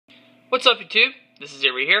What's up, YouTube? This is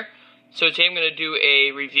Avery here. So today I'm going to do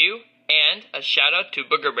a review and a shout out to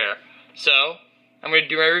Booger Bear. So I'm going to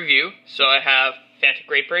do my review. So I have Fanta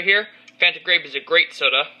Grape right here. Fanta Grape is a great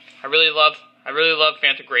soda. I really love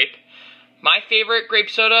Fanta Grape. My favorite grape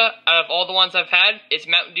soda out of all the ones I've had is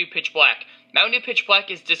Mountain Dew Pitch Black. Mountain Dew Pitch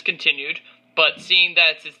Black is discontinued, but seeing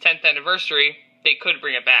that it's its 10th anniversary, they could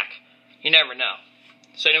bring it back. You never know.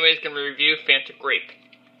 So anyways, going to review Fanta Grape.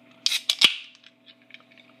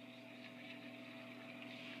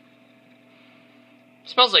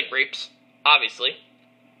 Smells like grapes, obviously.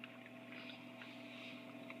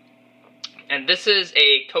 And this is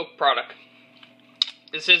a Coke product.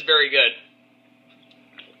 This is very good.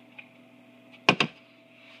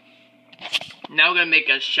 Now we're going to make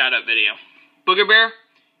a shout out video. Booger Bear,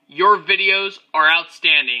 your videos are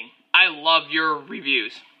outstanding. I love your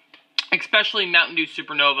reviews. Especially Mountain Dew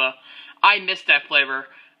Supernova. I miss that flavor.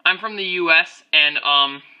 I'm from the US and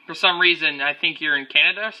for some reason, I think you're in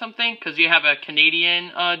Canada or something, because you have a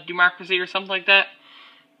Canadian democracy or something like that.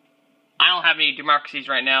 I don't have any democracies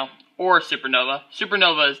right now, or Supernova.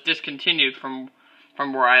 Supernova is discontinued from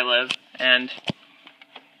where I live, and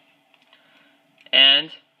I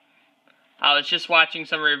was just watching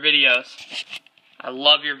some of your videos. I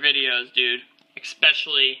love your videos, dude.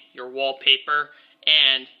 Especially your wallpaper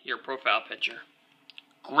and your profile picture.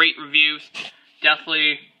 Great reviews.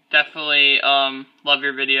 Definitely love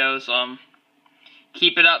your videos.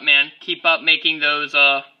 Keep it up, man. Keep up making those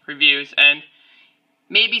reviews, and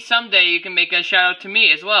maybe someday you can make a shout out to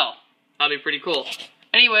me as well. That'll be pretty cool.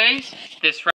 Anyways, this